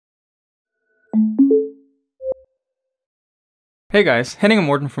Hey guys, Henning and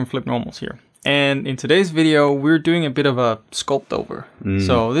Morten from FlippedNormals here. And in today's video, we're doing a bit of a sculpt over.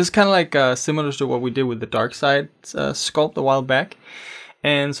 So this is kind of like similar to what we did with the dark side sculpt a while back.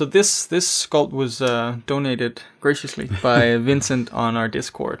 And so this sculpt was donated graciously by Vincent on our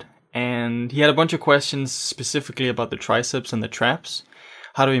Discord. And he had a bunch of questions specifically about the triceps and the traps,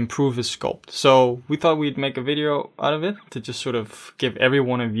 how to improve his sculpt. So we thought we'd make a video out of it to just sort of give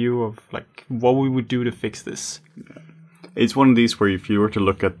everyone a view of like what we would do to fix this. It's one of these where if you were to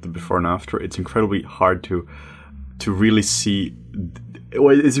look at the before and after, it's incredibly hard to really see.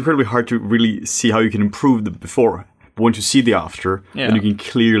 Well, it's incredibly hard to really see how you can improve the before. But once you see the after, then you can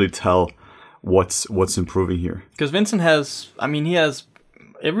clearly tell what's improving here. Because Vincent has, I mean, he has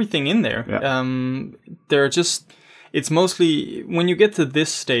everything in there. Yeah. They're just, it's mostly when you get to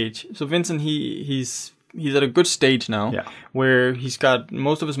this stage. So Vincent, he's at a good stage now, where he's got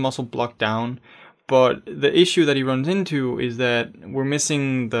most of his muscle blocked down. But the issue that he runs into is that we're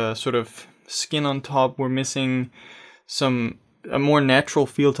missing the sort of skin on top. We're missing a more natural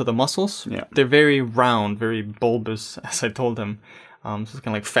feel to the muscles. Yeah. They're very round, very bulbous, as I told him. So it's kind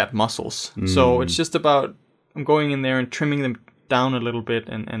of like fat muscles. So it's just about going in there and trimming them down a little bit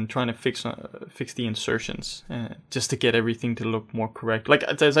and trying to fix the insertions just to get everything to look more correct. Like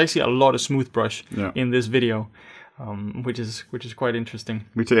there's actually a lot of smooth brush in this video. Which is quite interesting.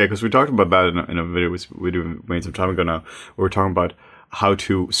 Me too, yeah, because we talked about that in a video we made some time ago now. We were talking about how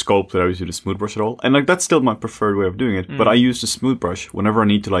to sculpt without using the smooth brush at all. And like that's still my preferred way of doing it. But I use the smooth brush whenever I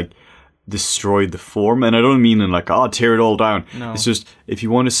need to like destroy the form. And I don't mean in like, tear it all down. No. It's just if you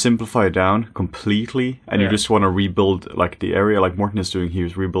want to simplify it down completely and you just want to rebuild like the area like Morten is doing here,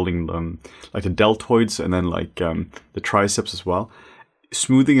 is rebuilding like the deltoids and then like the triceps as well.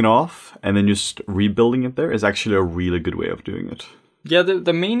 Smoothing it off and then just rebuilding it there is actually a really good way of doing it. Yeah,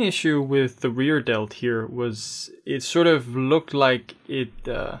 the main issue with the rear delt here was it sort of looked like it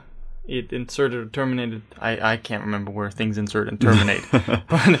inserted or terminated. I can't remember where things insert and terminate,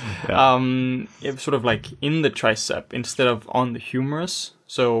 but it was sort of like in the tricep instead of on the humerus.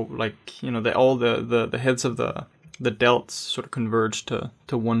 So like, you know, all the heads of the delts sort of converged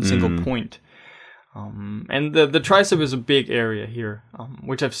to one single point. And the tricep is a big area here,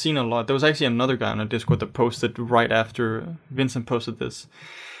 which I've seen a lot. There was actually another guy on a Discord that posted right after Vincent posted this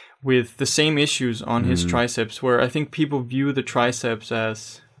with the same issues on his triceps, where I think people view the triceps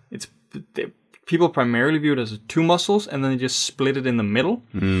as people primarily view it as two muscles and then they just split it in the middle.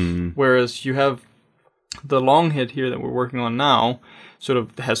 Whereas you have the long head here that we're working on now sort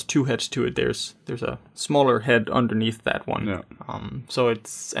of has two heads to it. There's a smaller head underneath that one. Yeah. So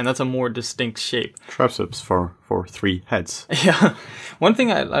that's a more distinct shape. Triceps for three heads. Yeah. One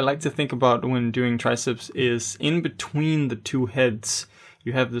thing I like to think about when doing triceps is in between the two heads,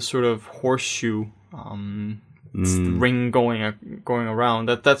 you have this sort of horseshoe ring going around.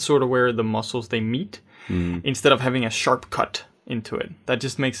 That's sort of where the muscles they meet, instead of having a sharp cut into it. That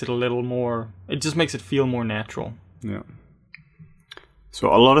just makes it a little more. It just makes it feel more natural. Yeah. So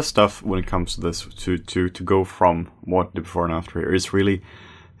a lot of stuff when it comes to this, to go from what the before and after here, is really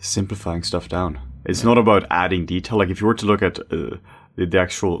simplifying stuff down. It's not about adding detail. Like if you were to look at the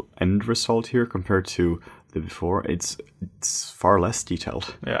actual end result here compared to the before, it's far less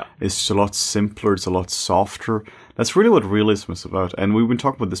detailed. Yeah, it's a lot simpler. It's a lot softer. That's really what realism is about. And we've been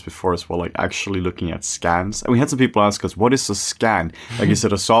talking about this before as well, like actually looking at scans. And we had some people ask us, what is a scan? Like, is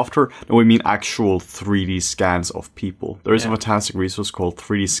it a software? No, we mean actual 3D scans of people. There is a fantastic resource called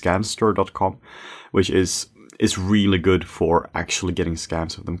 3dscanster.com, which is really good for actually getting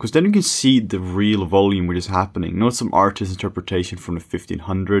scans of them. Because then you can see the real volume which is happening. Not some artist interpretation from the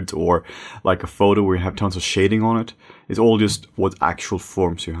 1500s or like a photo where you have tons of shading on it. It's all just what actual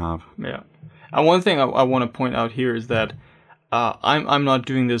forms you have. Yeah. And one thing I want to point out here is that I'm not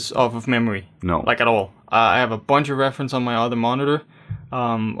doing this off of memory. No. Like at all. I have a bunch of reference on my other monitor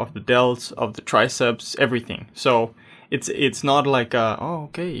of the delts, of the triceps, everything. So it's not like,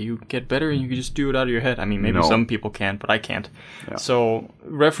 okay, you get better and you can just do it out of your head. I mean, maybe some people can, but I can't. Yeah. So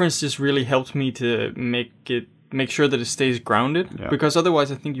reference just really helps me to make sure that it stays grounded. Yeah. Because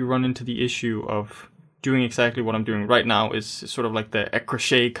otherwise I think you run into the issue of doing exactly what I'm doing right now, is sort of like the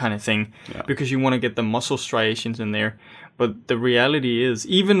crochet kind of thing, because you want to get the muscle striations in there. But the reality is,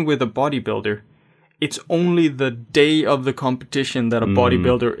 even with a bodybuilder, it's only the day of the competition that a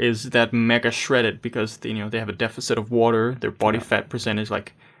bodybuilder is that mega shredded, because they have a deficit of water. Their body fat percentage is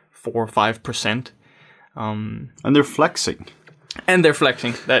like 4 or 5%. And they're flexing.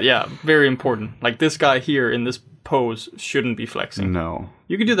 That, very important. Like this guy here in this pose shouldn't be flexing. No.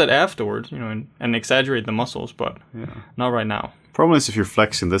 You could do that afterwards, you know, and exaggerate the muscles, but not right now. Problem is if you're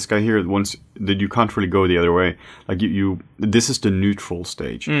flexing this guy here, once that you can't really go the other way. Like this is the neutral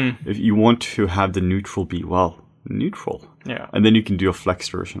stage. If you want to have the neutral be neutral, and then you can do a flex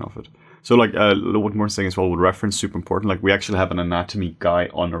version of it. So like one more thing as well with reference, super important. Like we actually have an anatomy guy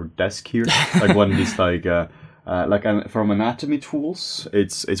on our desk here, like one of these from Anatomy Tools.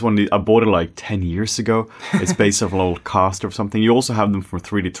 It's one of these, I bought it like 10 years ago. It's based off a little cast or something. You also have them from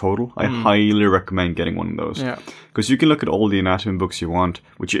 3D Total. I highly recommend getting one of those. Because you can look at all the anatomy books you want,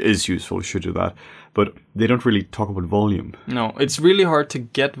 which is useful, you should do that. But they don't really talk about volume. No, it's really hard to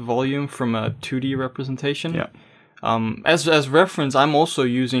get volume from a 2D representation. As reference, I'm also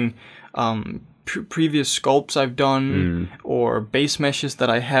using previous sculpts I've done or base meshes that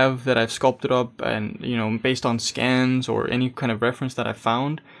I have that I've sculpted up, and you know, based on scans or any kind of reference that I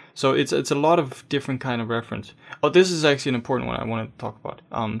found. So it's a lot of different kind of reference. Oh, this is actually an important one I want to talk about.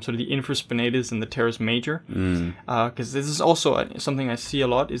 So the infraspinatus and the teres major, because this is also something I see a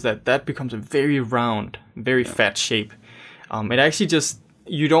lot, is that becomes a very round, very fat shape. It actually just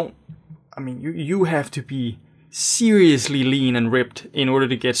you have to be seriously lean and ripped in order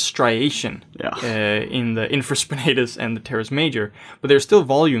to get striation in the infraspinatus and the teres major. But there's still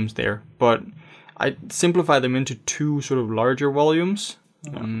volumes there, but I simplify them into two sort of larger volumes.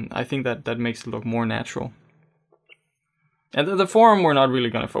 I think that makes it look more natural. And the forearm we're not really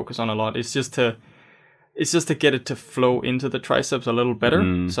going to focus on a lot. It's just to get it to flow into the triceps a little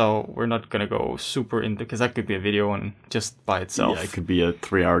better. So we're not going to go super into, because that could be a video on just by itself. Yeah, it could be a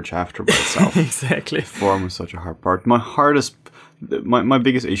 3-hour chapter by itself. Exactly. Form is such a hard part. My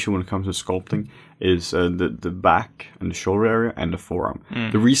biggest issue when it comes to sculpting is the back and the shoulder area and the forearm.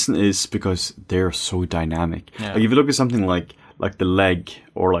 The reason is because they're so dynamic. Like if you look at something like the leg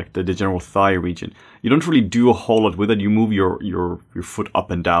or like the general thigh region, you don't really do a whole lot with it. You move your foot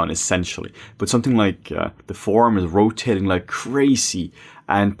up and down essentially. But something like the forearm is rotating like crazy,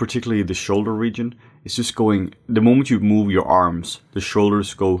 and particularly the shoulder region is just going. The moment you move your arms, the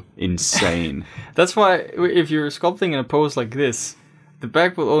shoulders go insane. That's why if you're sculpting in a pose like this, the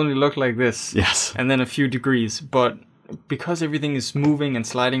back will only look like this. Yes. And then a few degrees. But because everything is moving and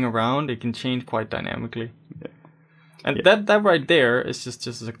sliding around, it can change quite dynamically. Yeah. And that right there is just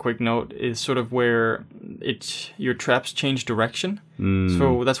as a quick note, is sort of where your traps change direction.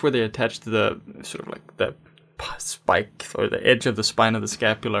 So that's where they attach to the sort of like the spike or the edge of the spine of the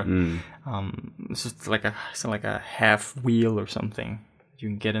scapula. It's just like a half wheel or something you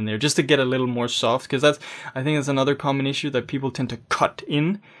can get in there just to get a little more soft, because I think that's another common issue, that people tend to cut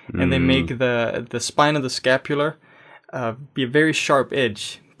in and they make the spine of the scapula be a very sharp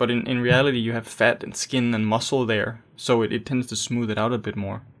edge. But in reality, you have fat and skin and muscle there, so it tends to smooth it out a bit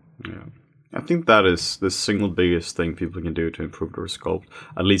more. Yeah, I think that is the single biggest thing people can do to improve their sculpt,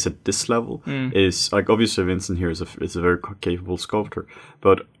 at least at this level. Is like, obviously Vincent here is a very capable sculptor,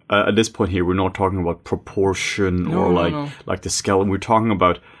 but at this point here, we're not talking about proportion like the skeleton. We're talking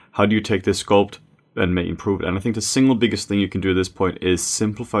about how do you take this sculpt and improve it. And I think the single biggest thing you can do at this point is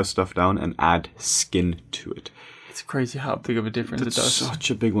simplify stuff down and add skin to it. It's crazy how big of a difference it does.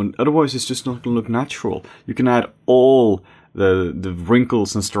 Such a big one. Otherwise, it's just not going to look natural. You can add all the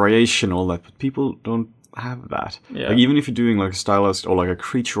wrinkles and striation, all that, but people don't have that. Yeah. Like, even if you're doing like a stylist or like a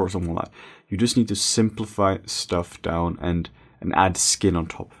creature or something like that, you just need to simplify stuff down and add skin on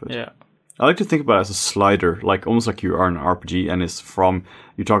top of it. Yeah. I like to think about it as a slider, like almost like you are in an RPG, and it's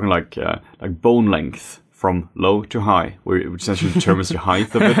you're talking like bone length. From low to high, which essentially determines the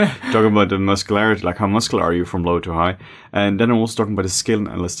height of it. Talking about the muscularity, like how muscular are you from low to high. And then I'm also talking about the scale and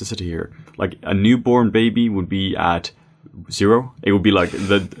elasticity here. Like a newborn baby would be at 0. It would be like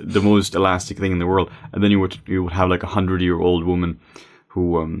the most elastic thing in the world. And then you would have like 100-year-old woman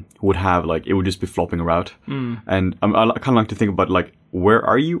who would have like, it would just be flopping around. And I kind of like to think about like, where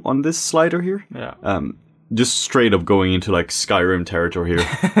are you on this slider here? Yeah. Just straight up going into like Skyrim territory here,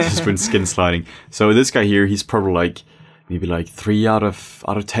 just when skin sliding. So this guy here, he's probably like maybe like 3 out of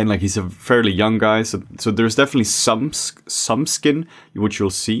 10. Like he's a fairly young guy, so there's definitely some skin which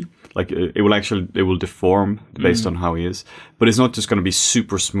you'll see. Like it will deform based on how he is, but it's not just going to be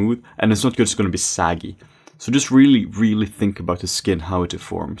super smooth, and it's not just going to be saggy. So just really, really think about the skin, how it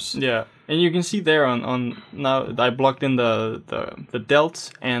deforms. Yeah, and you can see there on now I blocked in the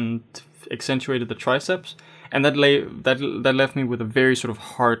delts and accentuated the triceps, and that left me with a very sort of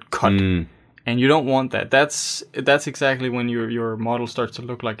hard cut, and you don't want that. That's exactly when your model starts to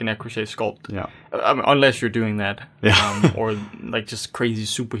look like an crochet sculpt. Yeah, unless you're doing that, yeah, or like just crazy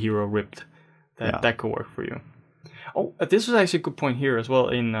superhero ripped. That could work for you. Oh, this was actually a good point here as well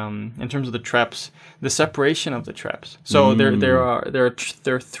in terms of the traps, the separation of the traps. So there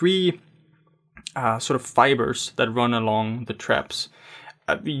are three sort of fibers that run along the traps.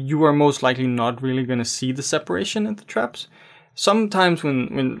 You are most likely not really going to see the separation in the traps. Sometimes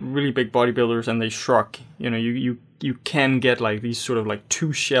when really big bodybuilders and they shrug, you know, you can get like these sort of like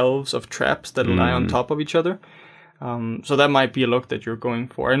two shelves of traps that lie on top of each other. So that might be a look that you're going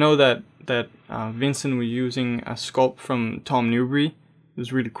for. I know that Vincent was using a sculpt from Tom Newbury. It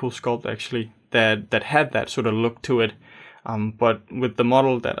was a really cool sculpt actually that had that sort of look to it. But with the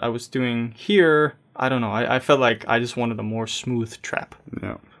model that I was doing here, I don't know. I felt like I just wanted a more smooth trap.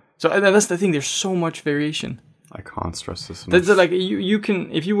 Yeah. So that's the thing. There's so much variation. I can't stress this enough. That's like you can,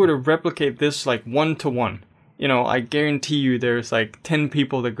 if you were to replicate this like 1-to-1, you know, I guarantee you there's like 10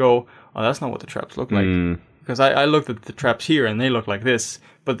 people that go, oh, that's not what the traps look like. Because I looked at the traps here and they look like this,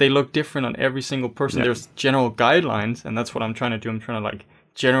 but they look different on every single person. Yeah. There's general guidelines, and that's what I'm trying to do. I'm trying to like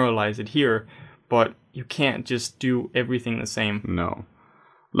generalize it here, but you can't just do everything the same. No.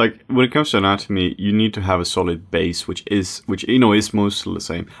 Like when it comes to anatomy, you need to have a solid base, which you know is mostly the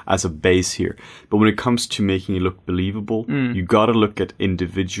same as a base here. But when it comes to making it look believable, you gotta look at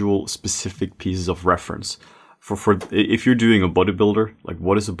individual specific pieces of reference. For if you're doing a bodybuilder, like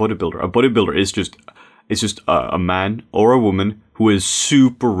what is a bodybuilder? A bodybuilder is just a man or a woman who is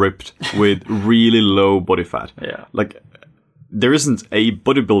super ripped with really low body fat. Yeah. Like there isn't a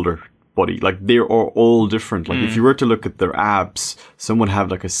bodybuilder body. Like they are all different. Like if you were to look at their abs, some would have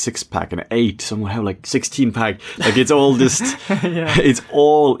like a 6-pack and an 8, some would have like 16-pack. Like it's all just it's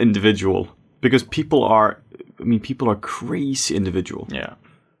all individual, because people are crazy individual. Yeah.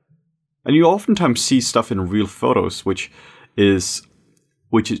 And you oftentimes see stuff in real photos which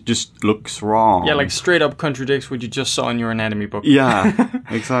it just looks wrong. Yeah, like straight up contradicts what you just saw in your anatomy book. Yeah,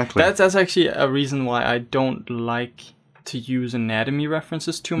 exactly. That's actually a reason why I don't like to use anatomy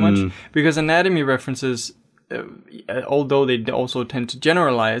references too much, because anatomy references, although they also tend to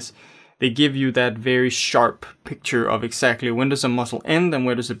generalize, they give you that very sharp picture of exactly when does a muscle end and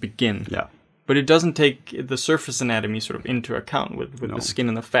where does it begin. Yeah. But it doesn't take the surface anatomy sort of into account with the skin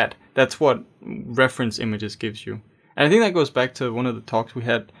and the fat. That's what reference images gives you. And I think that goes back to one of the talks we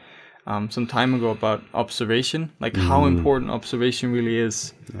had some time ago about observation, like how important observation really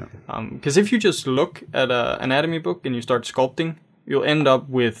is. Because if you just look at an anatomy book and you start sculpting, you'll end up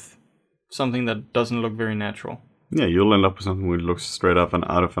with something that doesn't look very natural. Yeah, you'll end up with something that looks straight up and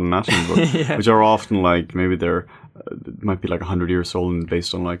out of an anatomy book, which are often like, maybe they're might be like 100 years old and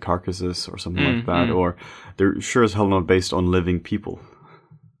based on like carcasses or something like that, or they're sure as hell not based on living people.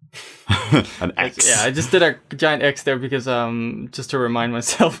 An X. Yeah, I just did a giant X there because just to remind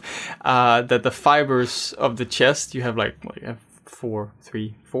myself that the fibers of the chest, you have like four?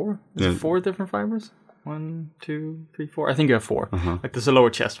 Is it 4 different fibers? 1, 2, 3, 4. I think you have 4. Like there's a lower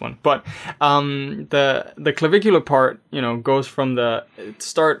chest one, but the clavicular part, you know, goes from the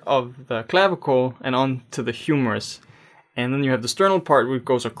start of the clavicle and on to the humerus, and then you have the sternal part which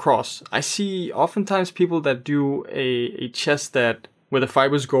goes across. I see oftentimes people that do a chest where the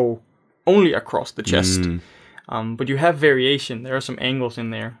fibers go only across the chest, but you have variation. There are some angles in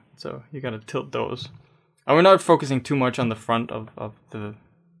there, so you gotta tilt those. And we're not focusing too much on the front of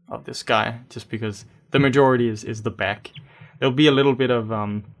this guy, just because the majority is the back. There'll be a little bit of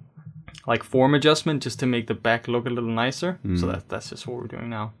like form adjustment just to make the back look a little nicer. So that's just what we're doing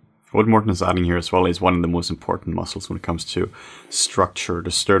now. What Morten is adding here as well is one of the most important muscles when it comes to structure, the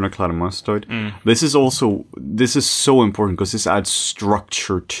sternocleidomastoid. This is so important because this adds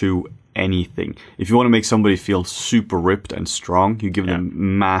structure to anything. If you want to make somebody feel super ripped and strong, you give them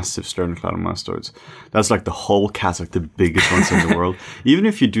massive sternocleidomastoids. That's like the Hulk has like the biggest ones in the world. Even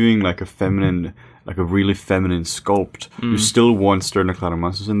if you're doing like a really feminine sculpt, you still want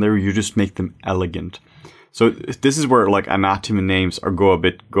sternocleidomastoids in there. You just make them elegant. So this is where like anatomy names go a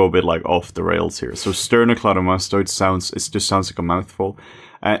bit like off the rails here. So sternocleidomastoid just sounds like a mouthful,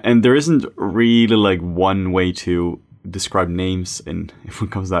 and there isn't really like one way to describe names when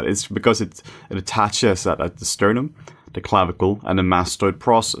it comes to that. It's because it attaches at the sternum, the clavicle, and the mastoid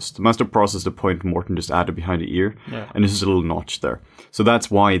process. The mastoid process is the point Morten just added behind the ear, and there's a little notch there. So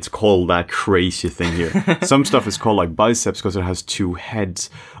that's why it's called that crazy thing here. Some stuff is called like biceps because it has 2 heads.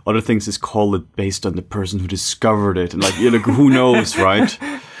 Other things is called it based on the person who discovered it, and like who knows, right?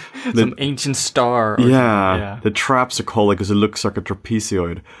 Some ancient star. The traps are called because it looks like a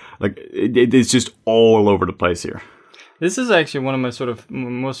trapezoid. Like it's just all over the place here. This is actually one of my sort of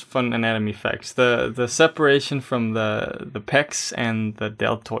most fun anatomy facts. The separation from the pecs and the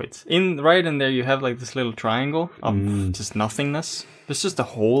deltoids. Right in there you have like this little triangle of just nothingness. There's just a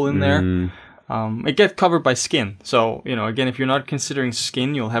hole in there. it gets covered by skin. So, you know, again, if you're not considering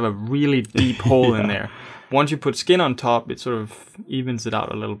skin, you'll have a really deep hole in there. Once you put skin on top, it sort of evens it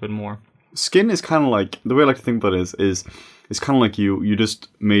out a little bit more. Skin is kind of like, the way I like to think about it is it's kind of like you just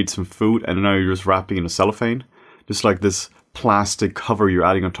made some food and now you're just wrapping in a cellophane. Just like this plastic cover you're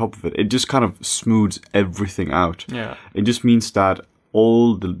adding on top of it. It just kind of smooths everything out. Yeah. It just means that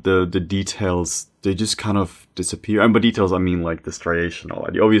all the details, they just kind of disappear. And by details, I mean like the striation and all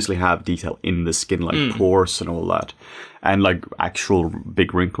that. You obviously have detail in the skin, like pores and all that. And like actual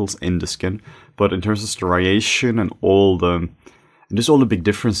big wrinkles in the skin. But in terms of striation and just all the big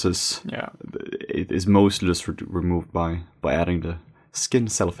differences, it is mostly just removed by adding the skin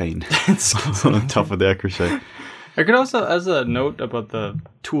cellophane on top of the crochet. I could also, as a note about the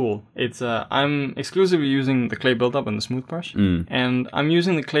tool, it's I'm exclusively using the clay buildup and the smooth brush, and I'm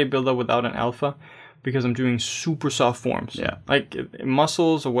using the clay buildup without an alpha because I'm doing super soft forms. Yeah, like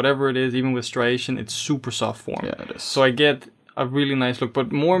muscles or whatever it is, even with striation, it's super soft form. Yeah, it is. So I get a really nice look,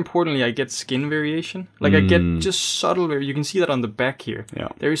 but more importantly, I get skin variation. Like I get just subtle. You can see that on the back here. Yeah,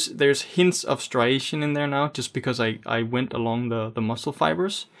 there's hints of striation in there now, just because I went along the muscle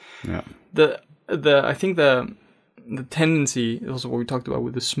fibers. Yeah, I think the tendency, also what we talked about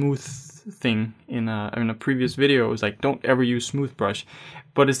with the smooth thing in a previous video, is like, don't ever use smooth brush.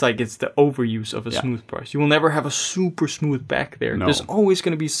 But it's like, it's the overuse of a smooth brush. You will never have a super smooth back there. No. There's always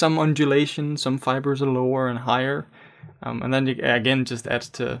going to be some undulation, some fibers are lower and higher. And then, again, just adds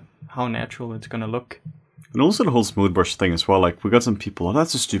to how natural it's going to look. And also the whole smooth brush thing as well. Like, we got some people, oh,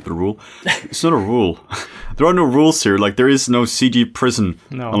 that's a stupid rule. It's not a rule. There are no rules here. Like, there is no CG prison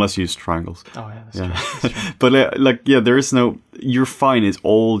unless you use triangles. Oh, yeah, that's true. But, there is no... You're fine. It's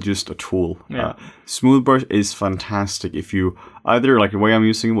all just a tool. Yeah. Smooth brush is fantastic if you... Either, like, the way I'm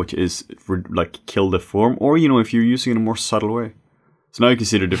using it, which is, like, kill the form, or, you know, if you're using it in a more subtle way. So now you can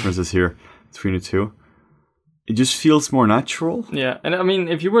see the differences here between the two. It just feels more natural. Yeah, and I mean,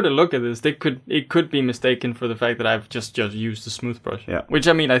 if you were to look at this, it could be mistaken for the fact that I've just used the smooth brush. Yeah. Which,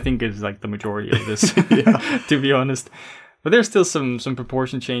 I mean, I think is like the majority of this, to be honest. But there's still some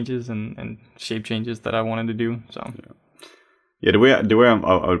proportion changes and shape changes that I wanted to do. So. Yeah, the way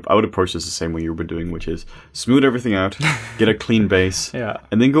I would approach this the same way you were doing, which is smooth everything out, get a clean base,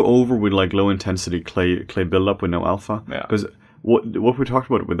 and then go over with like low intensity clay buildup with no alpha. Yeah. Because what we talked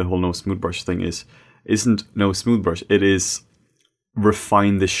about with the whole no smooth brush thing isn't no smooth brush. It is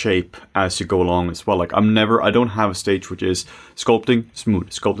refine the shape as you go along as well. Like I don't have a stage which is sculpting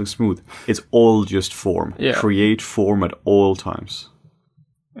smooth. It's all just form. Yeah. Create form at all times.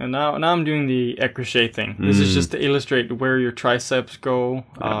 And now I'm doing the crochet thing. This is just to illustrate where your triceps go,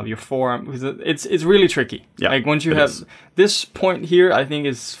 your forearm. Because it's really tricky. Yeah, like once you have this point here, I think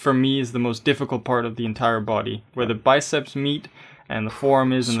is the most difficult part of the entire body, where the biceps meet and the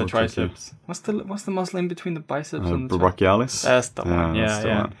forearm is, and the triceps. Tricky. What's the muscle in between the biceps and the brachialis? That's the one.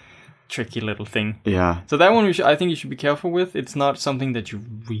 Yeah. Tricky little thing. Yeah. So that one I think you should be careful with. It's not something that you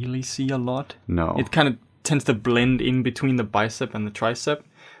really see a lot. No. It kind of tends to blend in between the bicep and the tricep.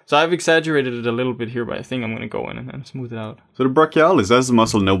 So I've exaggerated it a little bit here, but I think I'm going to go in and smooth it out. So the brachialis, that's the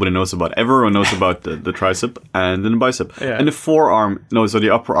muscle nobody knows about. Everyone knows about the tricep and then the bicep. Yeah. And the forearm, so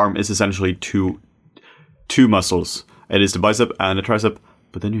the upper arm is essentially two muscles. It is the bicep and the tricep,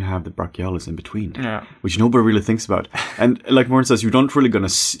 but then you have the brachialis in between, which nobody really thinks about. And like Morten says, you're not really going to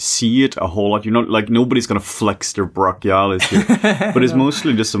see it a whole lot. You're not like nobody's going to flex their brachialis here, but it's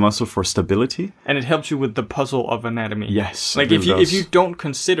mostly just a muscle for stability. And it helps you with the puzzle of anatomy. Yes, like if you don't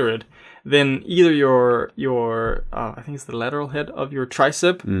consider it, then either your I think it's the lateral head of your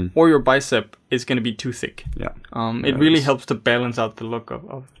tricep or your bicep is going to be too thick. Yeah. It really helps to balance out the look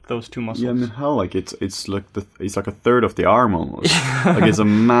of those two muscles. Yeah, I mean, hell, like it's like a third of the arm almost. Like it's a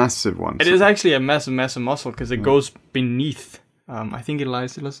massive one. It is actually a massive muscle because it goes beneath. I think it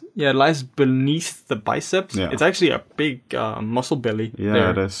lies beneath the biceps. Yeah. It's actually a big muscle belly. Yeah,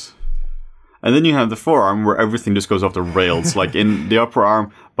 there. it is. And then you have the forearm where everything just goes off the rails. Like in the upper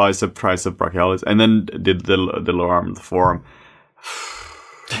arm, bicep, tricep, brachialis, and then the lower arm, the forearm.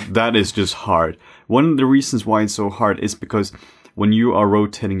 That is just hard. One of the reasons why it's so hard is because when you are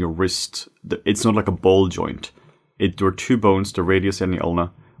rotating your wrist, it's not like a ball joint. There are two bones, the radius and the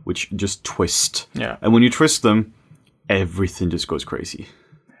ulna, which just twist. Yeah. And when you twist them, everything just goes crazy.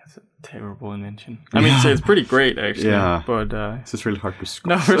 Terrible invention. I mean, it's pretty great actually. Yeah, but it's just really hard to sculpt.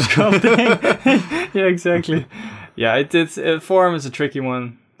 No, for sculpting. Yeah, exactly. Yeah, it's forearm is a tricky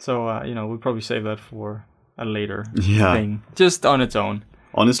one. So we'll probably save that for a later thing, just on its own.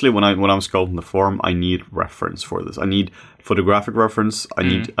 Honestly, when I'm sculpting the forearm, I need reference for this. I need photographic reference. I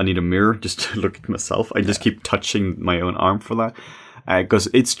need a mirror just to look at myself. I just keep touching my own arm for that. because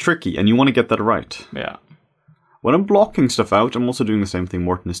it's tricky and you want to get that right. Yeah. When I'm blocking stuff out, I'm also doing the same thing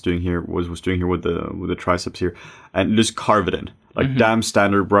Morten is doing here, was doing here with the triceps here, and just carve it in. Like damn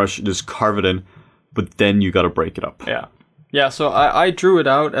standard brush, just carve it in, but then you got to break it up. Yeah. Yeah, so I drew it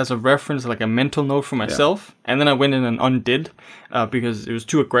out as a reference, like a mental note for myself, and then I went in and undid because it was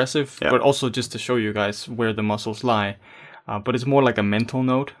too aggressive, but also just to show you guys where the muscles lie. But it's more like a mental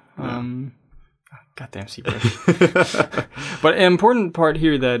note. Goddamn ZBrush. But an important part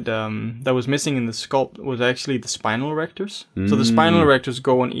here that that was missing in the sculpt was actually the spinal erectors. So the spinal erectors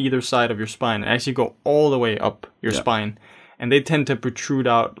go on either side of your spine and actually go all the way up your spine, and they tend to protrude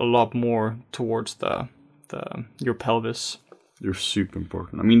out a lot more towards your pelvis. They're super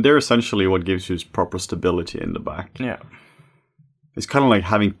important. I mean, they're essentially what gives you proper stability in the back. Yeah. It's kind of like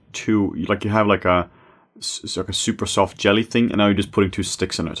having two, like you have like a super soft jelly thing, and now you're just putting two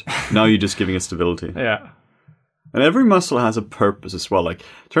sticks in it. Now you're just giving it stability. Yeah. And every muscle has a purpose as well. Like,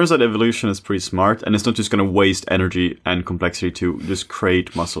 turns out evolution is pretty smart, and it's not just going to waste energy and complexity to just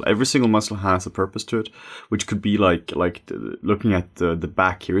create muscle. Every single muscle has a purpose to it, which could be like looking at the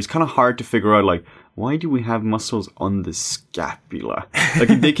back here. It's kind of hard to figure out, like, why do we have muscles on the scapula?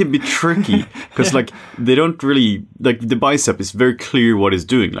 Like, they can be tricky because, like, they don't really, like, the bicep is very clear what it's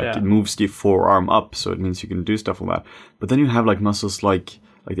doing. Like, it moves the forearm up, so it means you can do stuff like that. But then you have, like, muscles like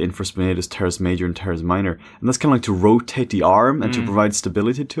the infraspinatus, teres major, and teres minor. And that's kind of like to rotate the arm and to provide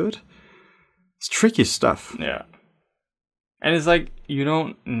stability to it. It's tricky stuff. Yeah. And it's like, you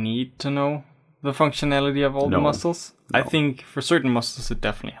don't need to know the functionality of all the muscles. No. I think for certain muscles it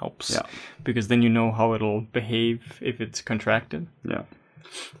definitely helps. Yeah. Because then you know how it'll behave if it's contracted. Yeah.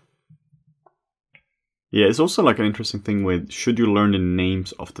 Yeah, it's also like an interesting thing with, should you learn the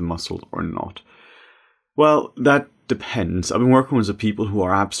names of the muscles or not? Well, that depends. I've been working with the people who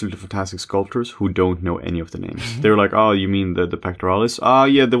are absolutely fantastic sculptors who don't know any of the names. They're like, oh, you mean the pectoralis? Ah,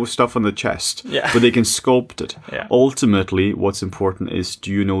 yeah, there was stuff on the chest. Yeah. But they can sculpt it. Yeah. Ultimately, what's important is,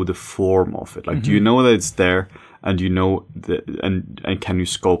 do you know the form of it? Like, do you know that it's there, and you know and can you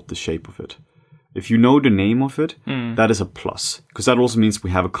sculpt the shape of it? If you know the name of it, that is a plus. Because that also means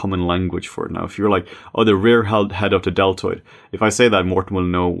we have a common language for it now. If you're like, oh, the rear head of the deltoid. If I say that, Morten will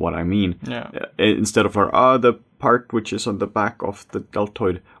know what I mean. Yeah. Instead of, the part which is on the back of the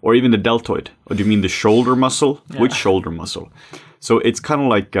deltoid. Or even the deltoid. Or do you mean the shoulder muscle? Yeah. Which shoulder muscle? So it's kind of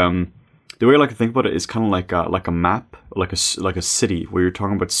like, the way I like to think about it is kind of like a map. Like a city where you're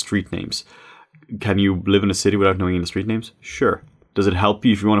talking about street names. Can you live in a city without knowing any street names? Sure. Does it help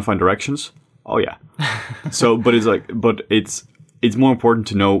you if you want to find directions? Oh yeah. So, but it's more important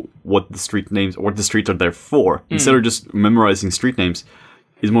to know what the street names, what the streets are there for, instead of just memorizing street names.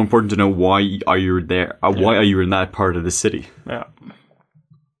 It's more important to know why are you there? Why are you in that part of the city? Yeah.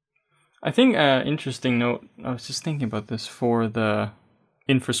 I think interesting note. I was just thinking about this for the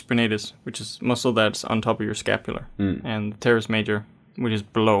infraspinatus, which is muscle that's on top of your scapular, and the teres major, which is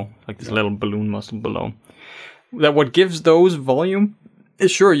below, like this little balloon muscle below. That what gives those volume.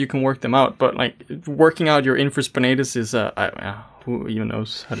 Sure, you can work them out, but like working out your infraspinatus is who even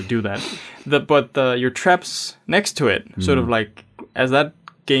knows how to do that? But your traps next to it, sort of like as that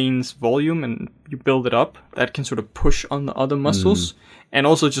gains volume and you build it up, that can sort of push on the other muscles, and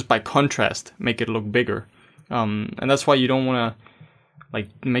also just by contrast make it look bigger. And that's why you don't want to like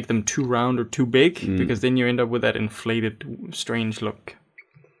make them too round or too big, because then you end up with that inflated, strange look.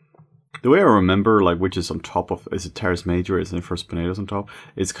 The way I remember, like, which is on top of, is it teres major, is it infraspinatus on top?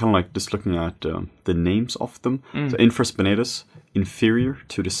 It's kind of like just looking at the names of them. So infraspinatus, inferior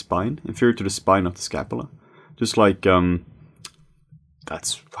to the spine of the scapula. Just like,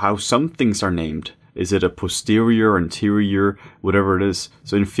 that's how some things are named. Is it a posterior, anterior, whatever it is.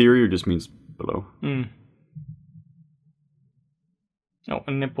 So inferior just means below. Oh,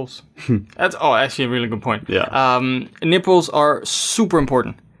 and nipples. That's actually a really good point. Yeah. Nipples are super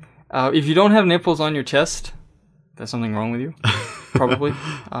important. If you don't have nipples on your chest, there's something wrong with you, probably.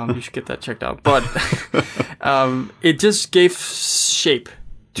 You should get that checked out. But it just gave shape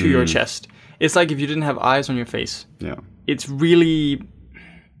to your chest. It's like if you didn't have eyes on your face. Yeah. It's really,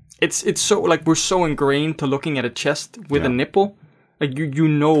 it's so, like, we're so ingrained to looking at a chest with a nipple. Like, you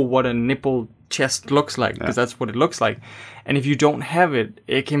know what a nipple chest looks like, because that's what it looks like. And if you don't have it,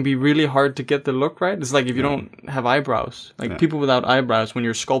 it can be really hard to get the look right. It's like if you don't have eyebrows. Like people without eyebrows, when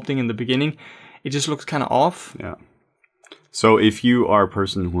you're sculpting in the beginning, it just looks kind of off. Yeah. So if you are a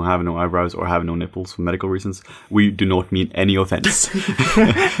person who have no eyebrows or have no nipples for medical reasons, we do not mean any offense.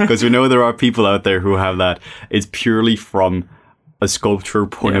 Because we know there are people out there who have that. It's purely from a sculpture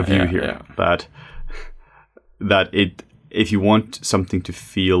point of view here. That if you want something to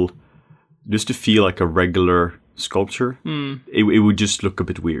feel, just to feel like a regular sculpture, it would just look a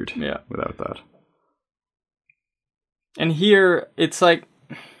bit weird without that. And here, it's like,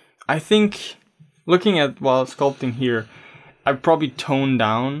 I think, looking at while sculpting here, I've probably toned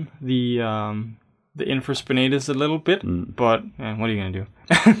down the infraspinatus a little bit, but what are you going to do?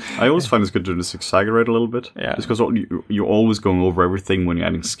 I always find it's good to just exaggerate a little bit. Yeah. Just because you're always going over everything when you're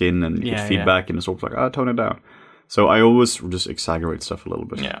adding skin and you get feedback, and it's always like, tone it down. So I always just exaggerate stuff a little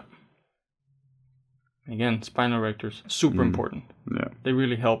bit. Yeah. Again, spinal erectors, super important. Yeah. They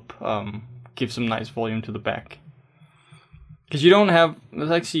really help give some nice volume to the back. Because you don't have...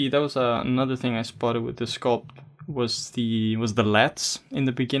 Actually, that was another thing I spotted with this sculpt was the lats in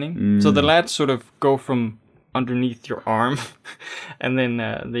the beginning. So the lats sort of go from underneath your arm, and then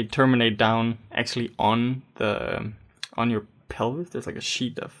they terminate down actually on your pelvis. There's like a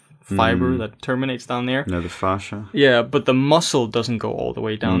sheet of fiber that terminates down there. Yeah, the fascia. Yeah, but the muscle doesn't go all the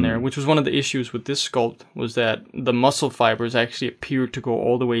way down there, which was one of the issues with this sculpt, was that the muscle fibers actually appear to go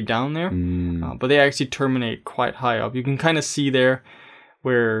all the way down there, but they actually terminate quite high up. You can kind of see there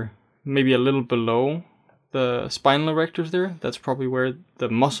where maybe a little below the spinal erectors there, that's probably where the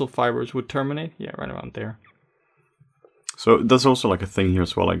muscle fibers would terminate. Yeah, right around there. So that's also like a thing here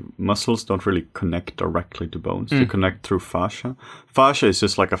as well. Like muscles don't really connect directly to bones. They connect through fascia. Fascia is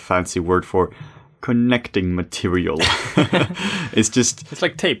just like a fancy word for connecting material. It's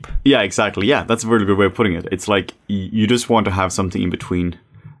like tape. Yeah, exactly. Yeah, that's a very good way of putting it. It's like you just want to have something in between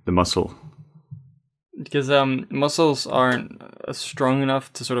the muscle. Because muscles aren't strong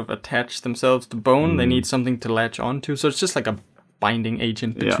enough to sort of attach themselves to bone. They need something to latch onto. So it's just like a binding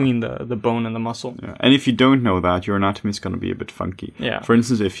agent between the bone and the muscle. Yeah. And if you don't know that, your anatomy is going to be a bit funky. Yeah. For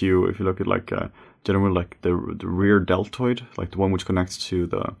instance, if you look at like generally like the rear deltoid, like the one which connects to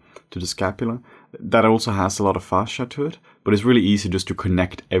the scapula, that also has a lot of fascia to it, but it's really easy just to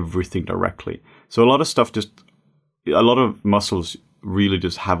connect everything directly. So a lot of muscles really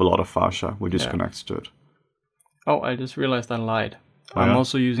just have a lot of fascia which just connects to it. Oh, I just realized I lied. I'm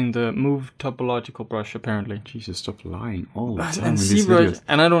also using the Move topological brush, apparently. Jesus, stop lying all the time. And ZBrush,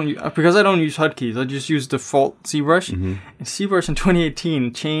 and because I don't use hotkeys, I just use default ZBrush. And ZBrush in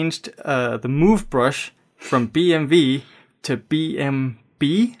 2018 changed the Move brush from BMV to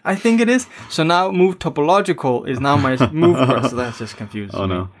BMB, I think it is. So now Move topological is now my Move brush. So that's just confusing. Oh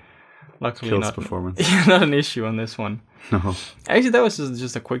no! Luckily, Kills performance. Not an issue on this one. No. Actually, that was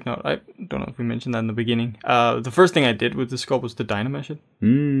just a quick note. I don't know if we mentioned that in the beginning. The first thing I did with the sculpt was to dynamesh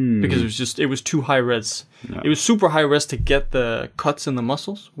it. Because it was too high res. Yeah. It was super high res to get the cuts in the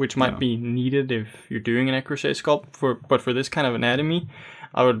muscles, which might be needed if you're doing an crochet sculpt. But for this kind of anatomy,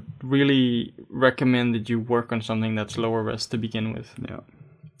 I would really recommend that you work on something that's lower res to begin with. Yeah.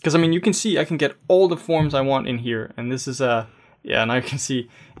 Because, I mean, you can see I can get all the forms I want in here. And this is a... Yeah, now you can see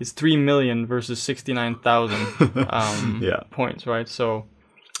it's 3 million versus 69,000 points, right? So,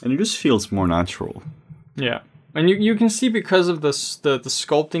 and it just feels more natural. Yeah, and you can see because of the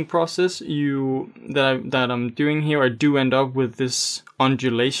sculpting process that I'm doing here, I do end up with this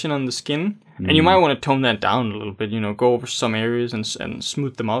undulation on the skin, and you might want to tone that down a little bit. Go over some areas and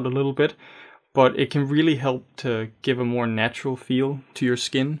smooth them out a little bit. But it can really help to give a more natural feel to your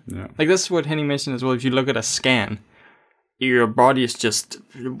skin. Yeah, like that's what Henny mentioned as well. If you look at a scan, your body is just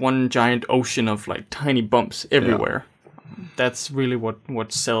one giant ocean of like tiny bumps everywhere. Yeah. That's really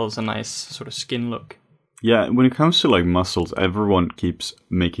what sells a nice sort of skin look. Yeah, when it comes to like muscles, everyone keeps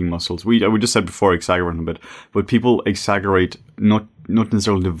making muscles. We just said before exaggerating a bit, but people exaggerate not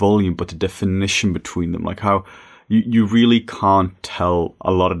necessarily the volume, but the definition between them. Like how you really can't tell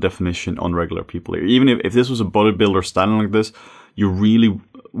a lot of definition on regular people here. Even if this was a bodybuilder standing like this, you really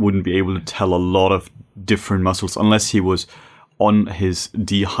wouldn't be able to tell a lot of different muscles unless he was on his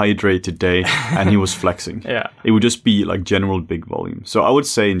dehydrated day and he was flexing. Yeah. It would just be like general big volume. So I would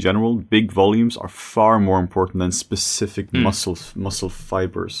say in general, big volumes are far more important than specific muscle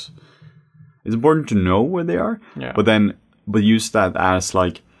fibers. It's important to know where they are, but use that as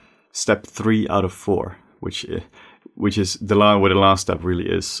like step 3 out of 4, which is what the last step really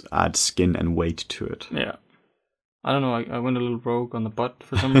is: add skin and weight to it. Yeah. I don't know, I went a little rogue on the butt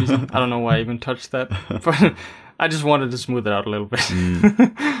for some reason. I don't know why I even touched that. But I just wanted to smooth it out a little bit.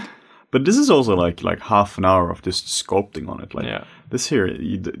 But this is also like half an hour of just sculpting on it. Like this here,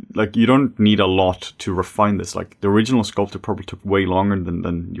 you don't need a lot to refine this. Like the original sculptor probably took way longer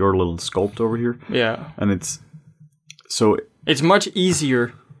than your little sculpt over here. Yeah. And it's much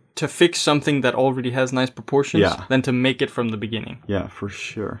easier to fix something that already has nice proportions than to make it from the beginning. Yeah, for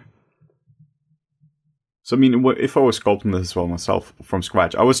sure. So, I mean, if I was sculpting this as well myself from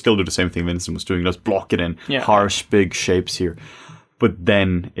scratch, I would still do the same thing Vincent was doing, just block it in harsh, big shapes here. but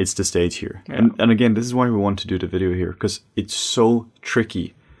then it's the stage here. Yeah. And again, this is why we want to do the video here, because it's so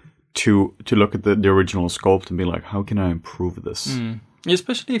tricky to look at the original sculpt and be like, how can I improve this?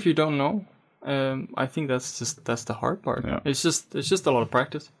 Especially if you don't know. I think that's the hard part. Yeah. It's just a lot of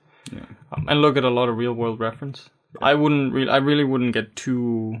practice. Yeah. And look at a lot of real world reference. Yeah. I really wouldn't get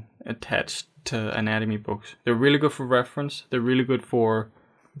too attached to anatomy books. They're really good for reference. They're really good for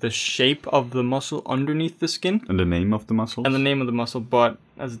the shape of the muscle underneath the skin. And the name of the muscle. But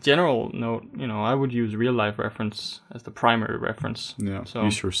as a general note, I would use real life reference as the primary reference. Yeah. So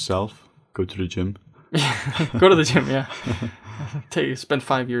use yourself. Go to the gym. Go to the gym, yeah. Spend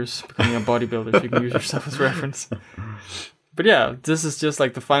 5 years becoming a bodybuilder so you can use yourself as reference. But yeah, this is just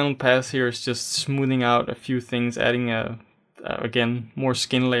like the final pass here is just smoothing out a few things, adding again, more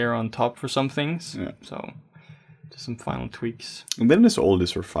skin layer on top for some things. Yeah. So just some final tweaks. And then there's all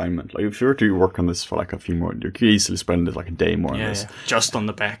this refinement. Like if you were to work on this for like a few more, you could easily spend like a day more on this. Yeah. Just on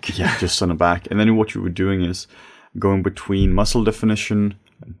the back. Yeah, just on the back. And then what you were doing is going between muscle definition,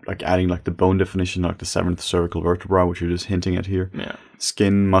 like adding like the bone definition, like the 7th cervical vertebra, which you're just hinting at here. Yeah.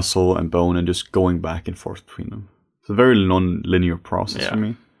 Skin, muscle, and bone, and just going back and forth between them. It's a very non-linear process for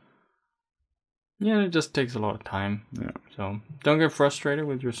me. Yeah, it just takes a lot of time. Yeah. So don't get frustrated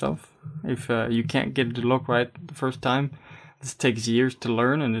with yourself. If you can't get it to look right the first time, this takes years to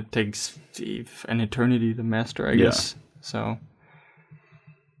learn, and it takes an eternity to master, I guess. So.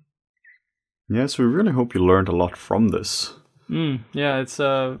 Yeah, so we really hope you learned a lot from this. Yeah, it's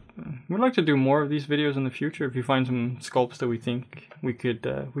we'd like to do more of these videos in the future. If you find some sculpts that we think we could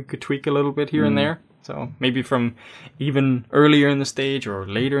tweak a little bit here and there. So maybe from even earlier in the stage or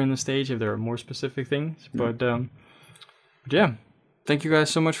later in the stage if there are more specific things. But yeah, thank you guys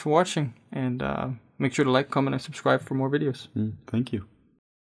so much for watching, and make sure to like, comment, and subscribe for more videos. Thank you.